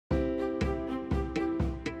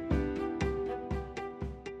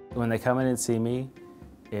When they come in and see me,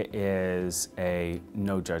 it is a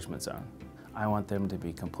no judgment zone. I want them to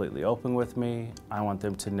be completely open with me. I want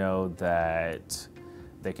them to know that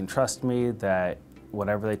they can trust me, that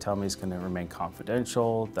whatever they tell me is going to remain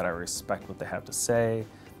confidential, that I respect what they have to say,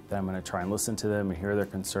 that I'm going to try and listen to them and hear their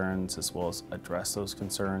concerns as well as address those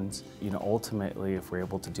concerns. Ultimately, if we're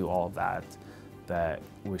able to do all of that, that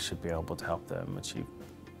we should be able to help them achieve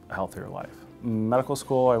a healthier life. Medical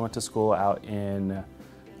school, I went to school out in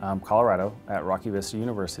Colorado at Rocky Vista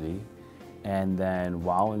University, and then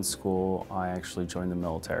while in school I actually joined the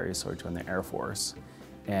military, so I joined the Air Force,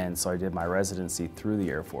 and so I did my residency through the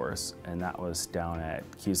Air Force, and that was down at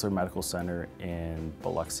Keesler Medical Center in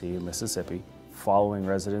Biloxi, Mississippi. Following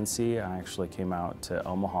residency, I actually came out to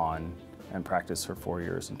Omaha and practiced for 4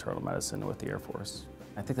 years internal medicine with the Air Force.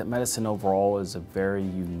 I think that medicine overall is a very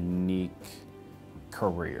unique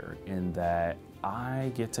career in that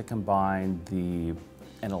I get to combine the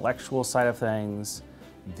intellectual side of things,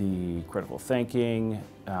 the critical thinking,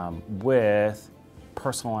 with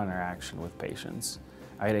personal interaction with patients.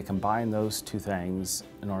 I had to combine those two things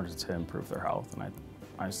in order to improve their health, and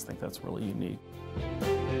I just think that's really unique.